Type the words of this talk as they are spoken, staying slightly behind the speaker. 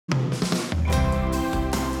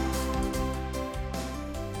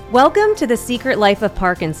Welcome to The Secret Life of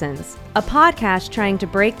Parkinson's, a podcast trying to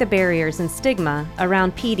break the barriers and stigma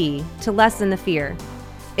around PD to lessen the fear.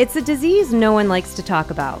 It's a disease no one likes to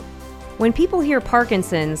talk about. When people hear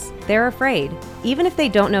Parkinson's, they're afraid, even if they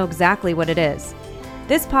don't know exactly what it is.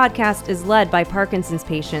 This podcast is led by Parkinson's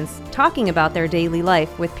patients talking about their daily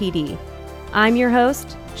life with PD. I'm your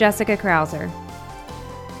host, Jessica Krauser.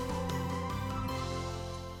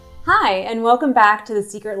 Hi, and welcome back to The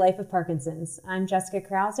Secret Life of Parkinson's. I'm Jessica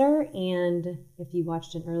Krauser, and if you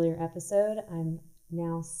watched an earlier episode, I'm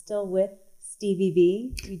now still with Stevie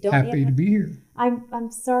B. Happy to be here.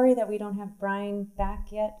 I'm sorry that we don't have Brian back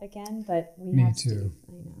yet again, but we have Steve.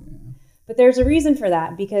 I know. Yeah. But there's a reason for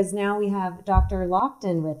that, because now we have Dr.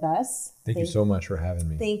 Loochtan with us. Thank you so much for having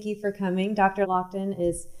me. Thank you for coming. Dr. Loochtan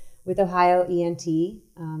is with Ohio ENT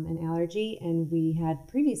and allergy, and we had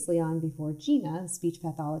previously on before Gina, the speech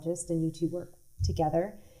pathologist, and you two work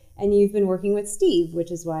together. And you've been working with Steve,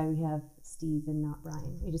 which is why we have Steve and not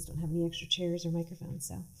Brian. We just don't have any extra chairs or microphones,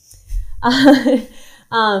 so.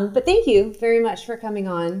 But thank you very much for coming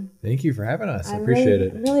on. Thank you for having us. I appreciate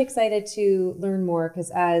it. I'm really excited to learn more,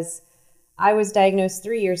 because as I was diagnosed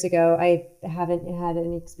 3 years ago, I haven't had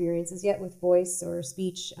any experiences yet with voice or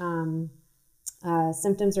speech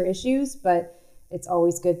symptoms or issues, but it's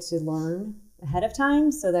always good to learn ahead of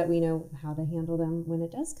time so that we know how to handle them when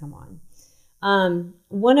it does come on.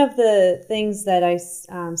 One of the things that I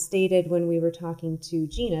stated when we were talking to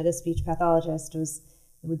Gina, the speech pathologist, was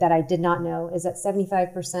that I did not know is that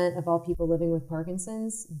 75% of all people living with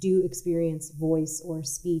Parkinson's do experience voice or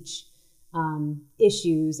speech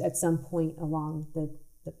issues at some point along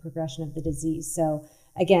the progression of the disease. So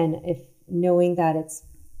again, if knowing that it's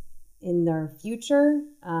in their future,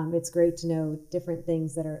 it's great to know different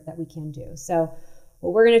things that we can do. So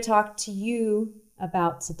what we're going to talk to you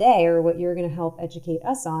about today, or what you're going to help educate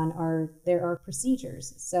us on, there are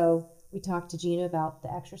procedures. So we talked to Gina about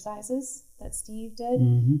the exercises that Steve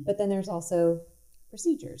did, but then there's also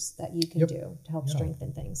procedures that you can do to help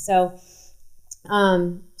strengthen things. So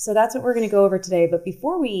that's what we're going to go over today. But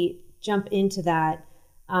before we jump into that,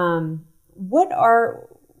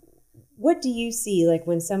 what do you see, like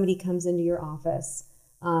when somebody comes into your office,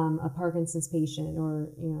 a Parkinson's patient, or,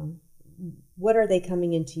 what are they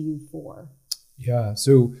coming into you for? Yeah.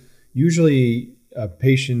 So usually a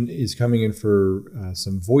patient is coming in for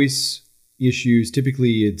some voice issues.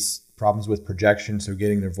 Typically it's problems with projection, so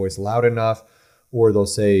getting their voice loud enough, or they'll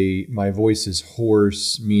say, my voice is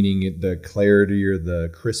hoarse, meaning the clarity or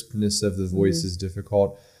the crispness of the voice is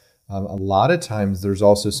difficult. A lot of times there's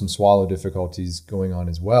also some swallow difficulties going on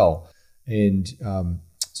as well. And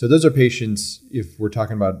so those are patients, if we're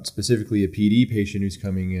talking about specifically a PD patient who's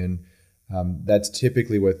coming in, that's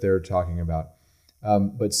typically what they're talking about.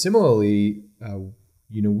 But similarly,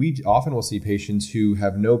 we often will see patients who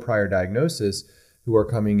have no prior diagnosis who are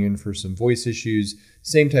coming in for some voice issues,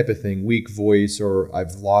 same type of thing, weak voice, or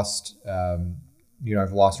I've lost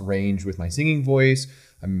range with my singing voice,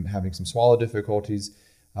 I'm having some swallow difficulties,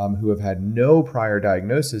 who have had no prior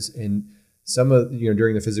diagnosis. And some of,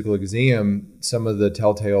 during the physical exam, some of the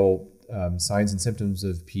telltale signs and symptoms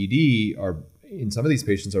of PD are, in some of these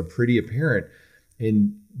patients, are pretty apparent.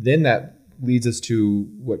 And then that leads us to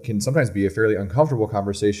what can sometimes be a fairly uncomfortable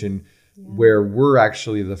conversation, where we're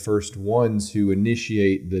actually the first ones who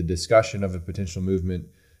initiate the discussion of a potential movement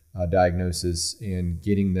diagnosis and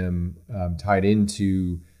getting them tied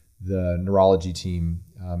into the neurology team.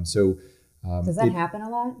 Does that happen a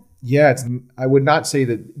lot? Yeah, I would not say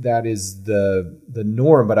that is the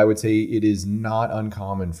norm, but I would say it is not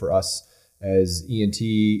uncommon for us as ENT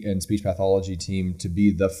and speech pathology team to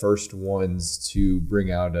be the first ones to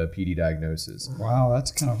bring out a PD diagnosis. Wow,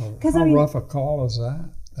 that's kind of how rough a call is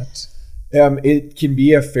that? It can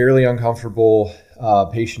be a fairly uncomfortable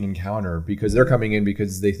patient encounter, because they're coming in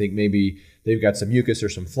because they think maybe they've got some mucus or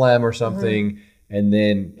some phlegm or something. And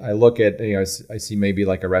then I look at, I see maybe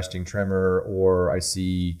like a resting tremor, or I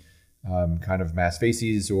see kind of mass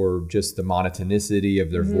facies, or just the monotonicity of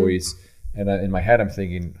their voice. And in my head, I'm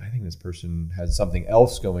thinking, I think this person has something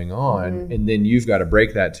else going on. And then you've got to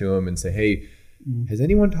break that to them and say, hey, has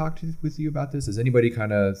anyone talked with you about this? Has anybody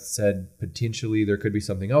kind of said potentially there could be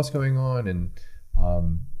something else going on?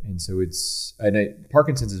 And so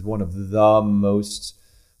Parkinson's is one of the most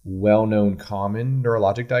well-known common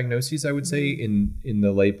neurologic diagnoses, I would say, in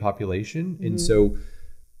the lay population. And so,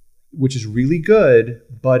 which is really good,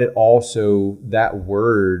 but it also, that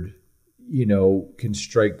word, can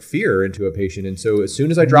strike fear into a patient. And so as soon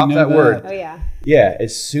as I drop that word,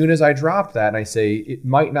 as soon as I drop that and I say, it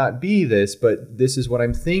might not be this, but this is what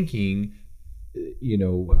I'm thinking,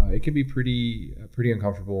 it can be pretty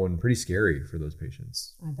uncomfortable and pretty scary for those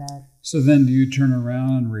patients. I bet. So then do you turn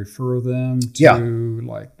around and refer them to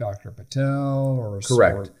like Dr. Patel or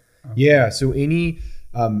Correct. Okay. Yeah. So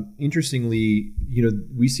interestingly,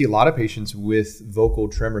 we see a lot of patients with vocal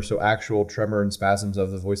tremor, so actual tremor and spasms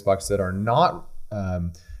of the voice box that are not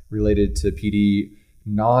related to PD,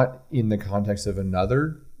 not in the context of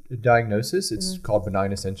another diagnosis. It's called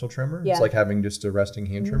benign essential tremor. Yeah. It's like having just a resting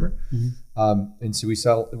hand tremor. And so we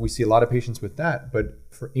see a lot of patients with that. But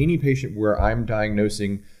for any patient where I'm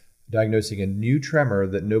diagnosing a new tremor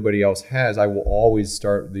that nobody else has, I will always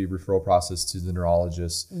start the referral process to the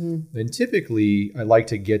neurologist. And typically, I like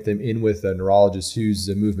to get them in with a neurologist who's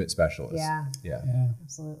a movement specialist. Yeah.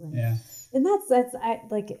 Absolutely. Yeah. And that's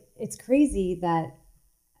it's crazy that,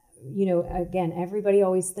 again, everybody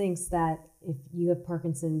always thinks that if you have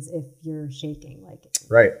Parkinson's, if you're shaking,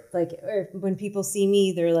 right. Or when people see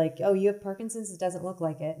me, they're like, "Oh, you have Parkinson's? It doesn't look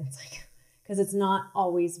like it." And it's like, because it's not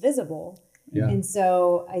always visible. Yeah. And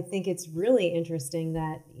so I think it's really interesting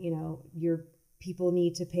that, your people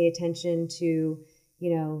need to pay attention to,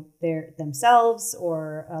 themselves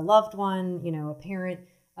or a loved one, a parent,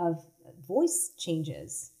 of voice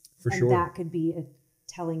changes. For sure. That could be a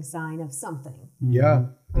telling sign of something. Yeah.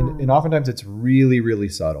 And oftentimes it's really, really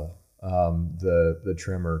subtle. The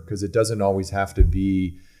tremor, because it doesn't always have to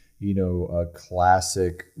be, a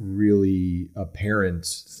classic, really apparent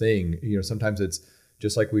thing. Sometimes it's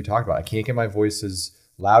just like we talked about. I can't get my voice as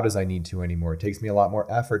loud as I need to anymore. It takes me a lot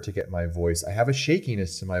more effort to get my voice. I have a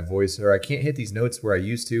shakiness to my voice, or I can't hit these notes where I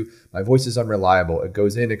used to. My voice is unreliable. It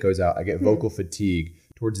goes in, it goes out. I get vocal fatigue.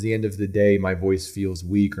 Towards the end of the day, my voice feels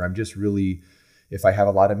weak, or I'm just really, if I have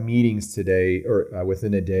a lot of meetings today or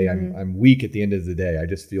within a day, I'm weak at the end of the day. I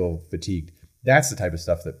just feel fatigued. That's the type of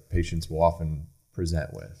stuff that patients will often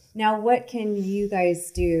present with. Now, what can you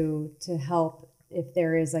guys do to help if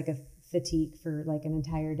there is like a fatigue for like an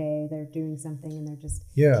entire day? They're doing something and they're just,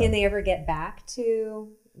 can they ever get back to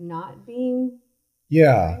not being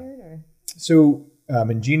tired? Or? So,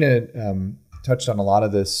 and Gina touched on a lot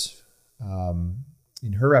of this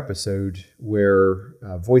in her episode, where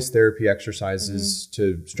voice therapy exercises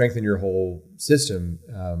to strengthen your whole system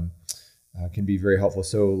can be very helpful.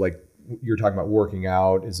 So like you're talking about, working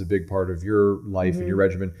out is a big part of your life and your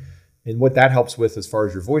regimen. And what that helps with as far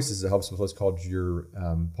as your voice is, it helps with what's called your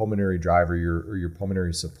pulmonary drive, or your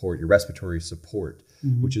pulmonary support, your respiratory support,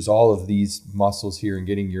 which is all of these muscles here and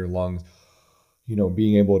getting your lungs,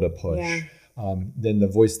 being able to push. Yeah. Then the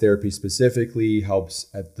voice therapy specifically helps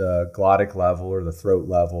at the glottic level or the throat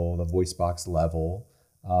level, the voice box level.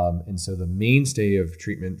 And so the mainstay of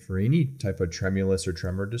treatment for any type of tremulous or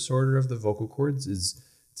tremor disorder of the vocal cords is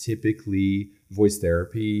typically voice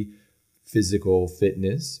therapy, physical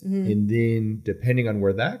fitness. And then depending on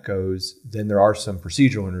where that goes, then there are some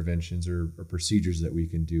procedural interventions or procedures that we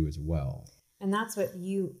can do as well. And that's what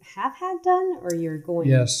you have had done, or you're going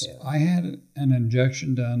to? Yes, I had an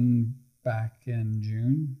injection done back in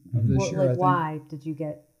June of this year. Why did you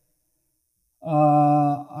get?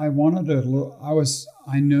 I wanted to look.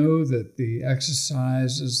 I know that the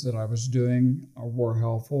exercises that I was doing were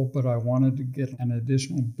helpful, but I wanted to get an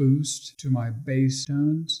additional boost to my bass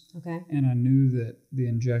tones. Okay. And I knew that the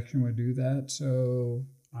injection would do that, so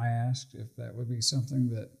I asked if that would be something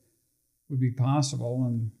that would be possible,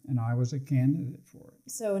 and I was a candidate for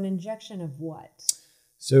it. So an injection of what?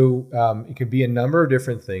 So it could be a number of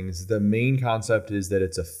different things. The main concept is that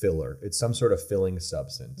it's a filler. It's some sort of filling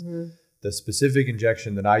substance. The specific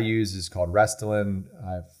injection that I use is called Restylane.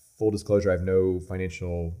 Full disclosure, I have no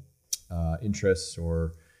financial interests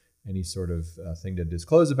or any sort of thing to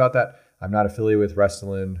disclose about that. I'm not affiliated with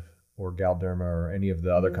Restylane or Galderma or any of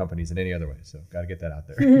the other companies in any other way. So got to get that out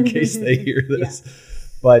there in case they hear this.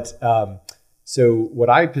 But so what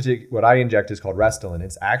I inject is called Restylane.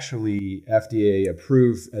 It's actually FDA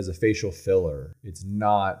approved as a facial filler. It's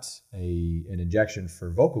not an injection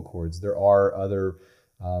for vocal cords. There are other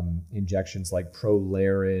injections like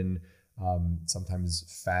Prolarin.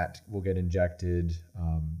 Sometimes fat will get injected.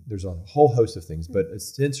 There's a whole host of things, but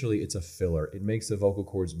essentially it's a filler. It makes the vocal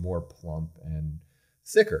cords more plump and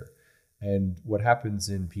thicker. And what happens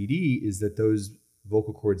in PD is that those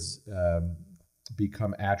vocal cords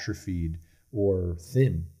become atrophied or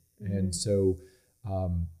thin. And so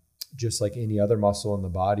just like any other muscle in the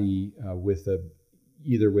body,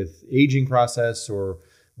 either with aging process or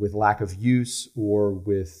with lack of use or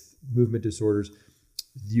with movement disorders,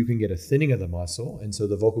 you can get a thinning of the muscle. And so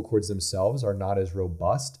the vocal cords themselves are not as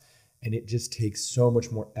robust, and it just takes so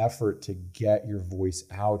much more effort to get your voice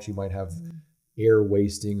out. You might have air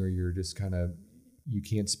wasting, or you're just you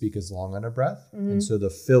can't speak as long on a breath. And so the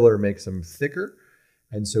filler makes them thicker.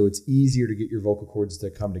 And so it's easier to get your vocal cords to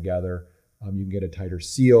come together. You can get a tighter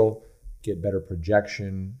seal, get better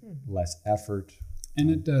projection, less effort. And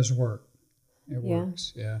it does work. It Yeah.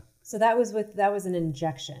 works. Yeah. So that was an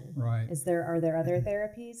injection. Right. Are there other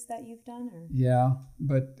therapies that you've done? Or? Yeah.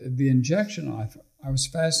 But the injection, I was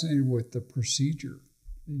fascinated with the procedure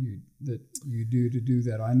that you do to do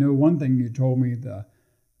that. I know one thing you told me, the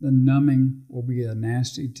numbing will be a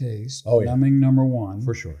nasty taste. Oh, yeah. Numbing number one.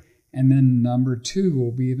 For sure. And then number two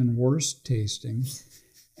will be even worse tasting.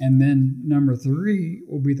 And then number three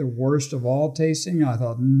will be the worst of all tasting. I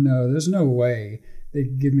thought, no, there's no way they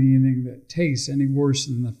could give me anything that tastes any worse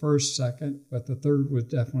than the first, second, but the third was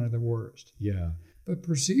definitely the worst. Yeah. But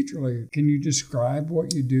procedurally, can you describe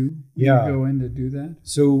what you do when you go in to do that?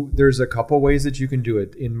 So there's a couple ways that you can do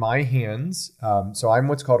it. In my hands, so I'm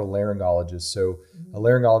what's called a laryngologist. So a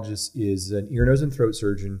laryngologist is an ear, nose, and throat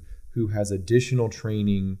surgeon who has additional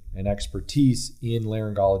training and expertise in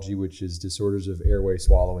laryngology, which is disorders of airway,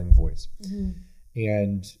 swallowing, voice.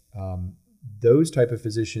 And those type of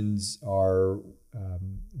physicians are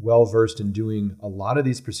well-versed in doing a lot of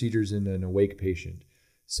these procedures in an awake patient.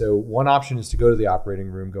 So one option is to go to the operating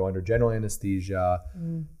room, go under general anesthesia,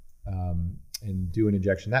 and do an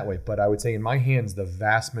injection that way. But I would say in my hands, the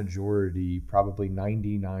vast majority, probably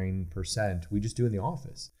 99%, we just do in the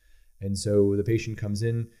office. And so the patient comes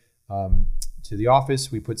in to the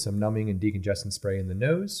office, we put some numbing and decongestant spray in the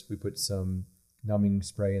nose, we put some numbing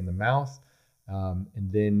spray in the mouth,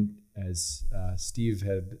 and then as Steve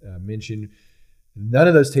had mentioned, none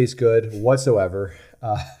of those taste good whatsoever.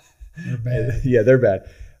 They're bad. Yeah, they're bad.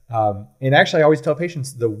 And actually, I always tell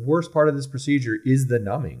patients the worst part of this procedure is the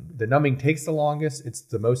numbing. The numbing takes the longest. It's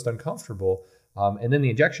the most uncomfortable. And then the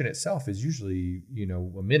injection itself is usually,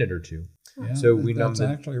 a minute or two. Yeah, so we numb. That's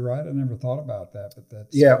actually right. I never thought about that, but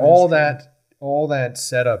that's all that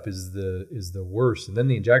setup is the worst. And then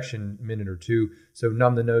the injection, minute or two. So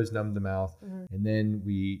numb the nose, numb the mouth, and then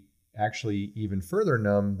we actually even further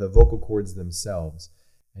numb the vocal cords themselves.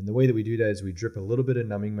 And the way that we do that is we drip a little bit of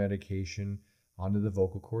numbing medication onto the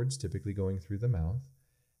vocal cords, typically going through the mouth.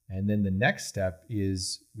 And then the next step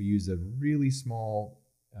is we use a really small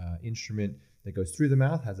instrument that goes through the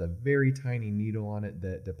mouth, has a very tiny needle on it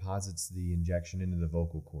that deposits the injection into the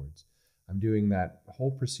vocal cords. I'm doing that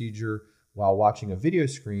whole procedure while watching a video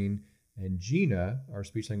screen, and Gina, our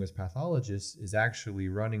speech language pathologist, is actually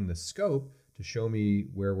running the scope to show me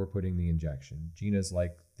where we're putting the injection. Gina's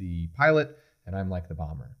like the pilot, and I'm like the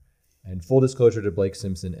bomber. And full disclosure to Blake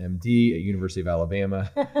Simpson, MD at University of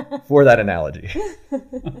Alabama, for that analogy.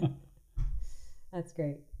 That's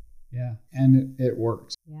great. Yeah, and it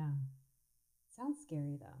works. Yeah. Sounds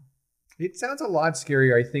scary, though. It sounds a lot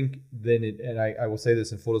scarier, I think, than it, and I will say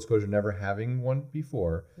this in full disclosure, never having one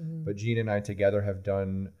before, but Gina and I together have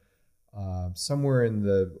done somewhere in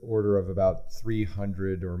the order of about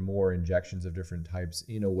 300 or more injections of different types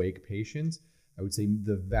in awake patients. I would say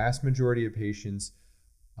the vast majority of patients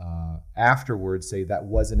afterwards say that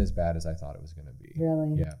wasn't as bad as I thought it was going to be.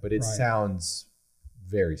 Really? Yeah, but it sounds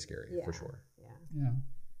very scary for sure. Yeah.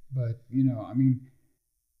 But,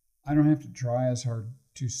 I don't have to try as hard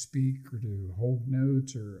to speak or to hold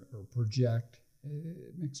notes or project.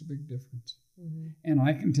 It makes a big difference. And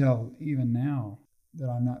I can tell even now that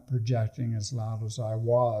I'm not projecting as loud as I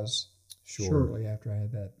was shortly after I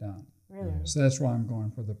had that done. Really? So that's why I'm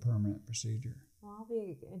going for the permanent procedure. Well, I'll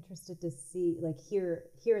be interested to see, hear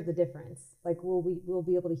the difference. We'll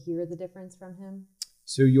be able to hear the difference from him?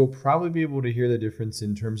 So you'll probably be able to hear the difference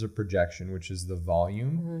in terms of projection, which is the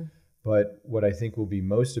volume. But what I think will be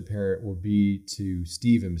most apparent will be to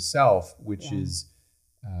Steve himself, which is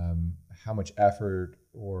how much effort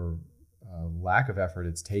or lack of effort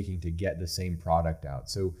it's taking to get the same product out.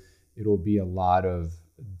 So it'll be a lot of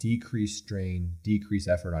decreased strain, decreased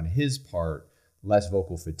effort on his part, less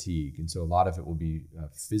vocal fatigue. And so a lot of it will be a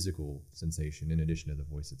physical sensation in addition to the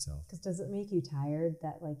voice itself. Because does it make you tired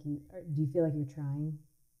do you feel like you're trying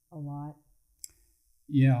a lot?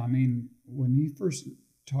 Yeah, when he first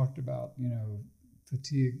talked about,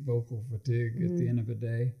 fatigue, vocal fatigue at the end of the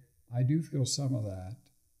day, I do feel some of that.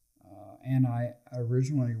 And I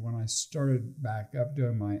originally, when I started back up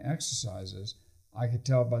doing my exercises, I could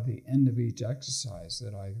tell by the end of each exercise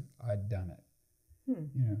that I'd done it.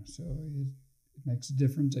 So it makes a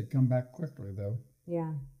difference. They come back quickly, though.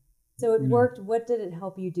 Yeah. So it worked. What did it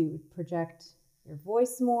help you do? Project your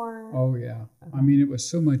voice more? Oh, yeah. Okay. It was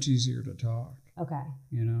so much easier to talk. Okay.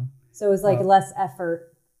 So it was less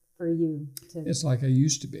effort for you to... It's like I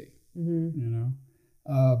used to be,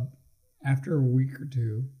 after a week or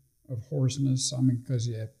two of hoarseness, because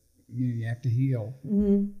you have to heal.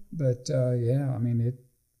 But,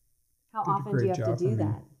 How did a often do you great have to job do for me.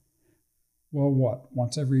 that? Well, what?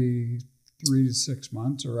 Once every 3 to 6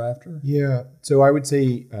 months or after? Yeah. So I would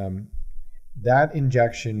say that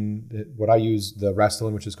injection, what I use, the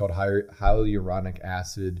Restylane, which is called hyaluronic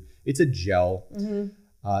acid, it's a gel.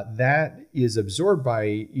 That is absorbed by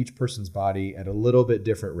each person's body at a little bit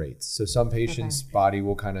different rates. So some patients' body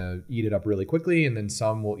will kind of eat it up really quickly, and then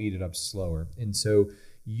some will eat it up slower. And so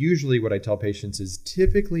usually what I tell patients is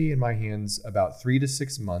typically in my hands about 3 to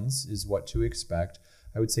 6 months is what to expect.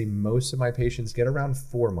 I would say most of my patients get around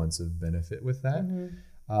 4 months of benefit with that.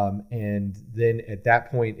 And then at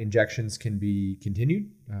that point, injections can be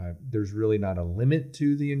continued. There's really not a limit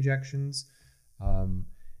to the injections.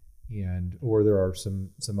 Or there are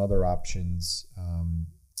some other options.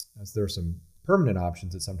 As there are some permanent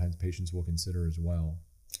options that sometimes patients will consider as well.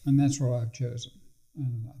 And that's what I've chosen.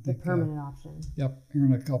 And I The think, permanent option. Yep. Here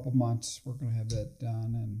in a couple months, we're going to have that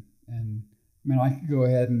done. And I mean, I could go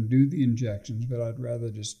ahead and do the injections, but I'd rather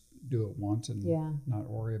just do it once and not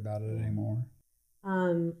worry about it anymore.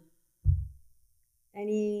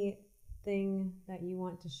 Anything that you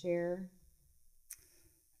want to share?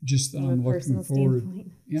 Just that From I'm a looking personal forward.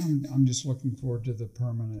 standpoint? Yeah, I'm just looking forward to the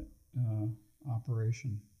permanent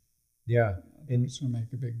operation. Yeah, and it's going to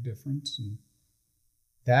make a big difference. And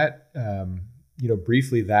that,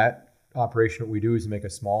 briefly, that operation, what we do is make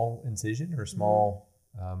a small incision or a small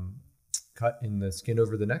cut in the skin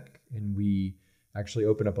over the neck, and we actually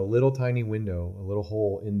open up a little tiny window, a little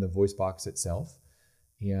hole in the voice box itself,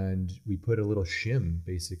 and we put a little shim,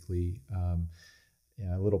 basically, a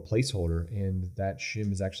little placeholder, and that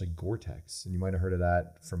shim is actually Gore-Tex, and you might have heard of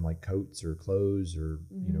that from like coats or clothes or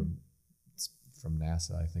it's from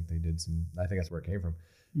NASA. I think that's where it came from.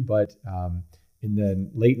 But in the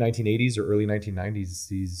late 1980s or early 1990s,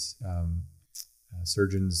 these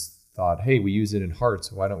surgeons thought, hey, we use it in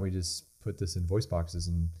hearts, why don't we just put this in voice boxes?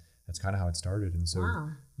 And that's kind of how it started. And so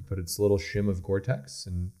you put its little shim of Gore-Tex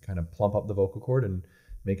and kind of plump up the vocal cord and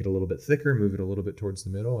make it a little bit thicker, move it a little bit towards the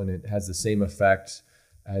middle, and it has the same effect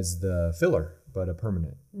as the filler, but a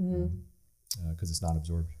permanent, because it's not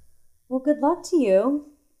absorbed. Well, good luck to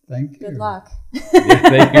you. Thank you. Good luck.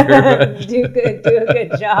 Thank you very much. Do a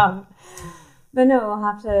good job. But no, we'll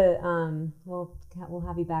have to, we'll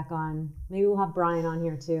have you back on. Maybe we'll have Brian on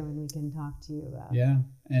here too, and we can talk to you about. Yeah.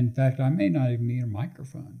 In fact, I may not even need a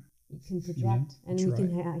microphone. You can project, and we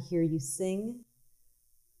can hear you sing.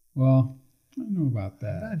 Well, I don't know about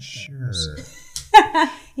that. I'm not sure.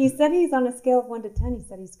 He said he's on a scale of 1 to 10. He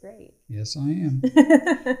said he's great. Yes, I am.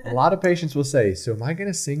 A lot of patients will say, so am I going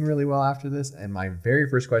to sing really well after this? And my very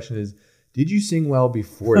first question is, did you sing well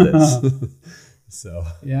before this? So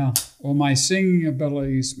yeah. Well, my singing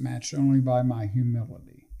ability is matched only by my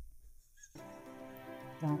humility.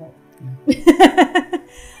 Got it. Yeah.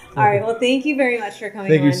 All right. Well, thank you very much for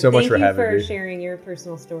coming on. Thank you so much for having me. Thank you for sharing your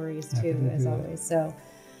personal stories too, as always. So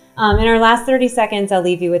in our last 30 seconds, I'll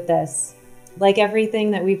leave you with this. Like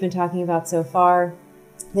everything that we've been talking about so far,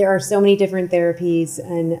 there are so many different therapies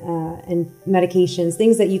and medications,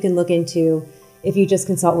 things that you can look into if you just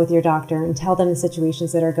consult with your doctor and tell them the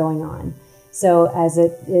situations that are going on. So as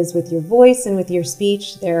it is with your voice and with your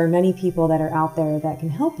speech, there are many people that are out there that can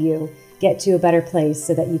help you get to a better place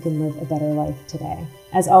so that you can live a better life today.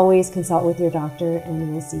 As always, consult with your doctor,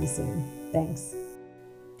 and we'll see you soon. Thanks.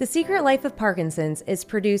 The Secret Life of Parkinson's is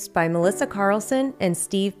produced by Melissa Carlson and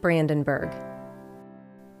Steve Brandenburg.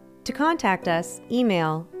 To contact us,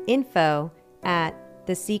 email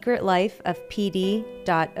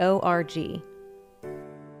info@thesecretlifeofpd.org.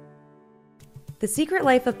 The Secret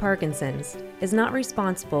Life of Parkinson's is not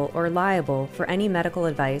responsible or liable for any medical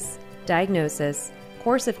advice, diagnosis,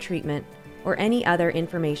 course of treatment, or any other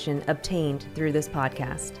information obtained through this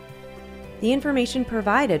podcast. The information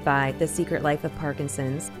provided by The Secret Life of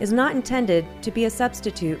Parkinson's is not intended to be a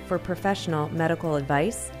substitute for professional medical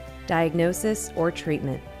advice, diagnosis, or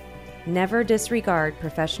treatment. Never disregard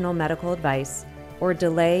professional medical advice or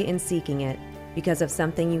delay in seeking it because of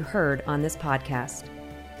something you heard on this podcast.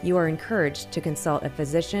 You are encouraged to consult a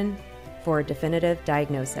physician for a definitive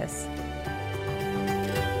diagnosis.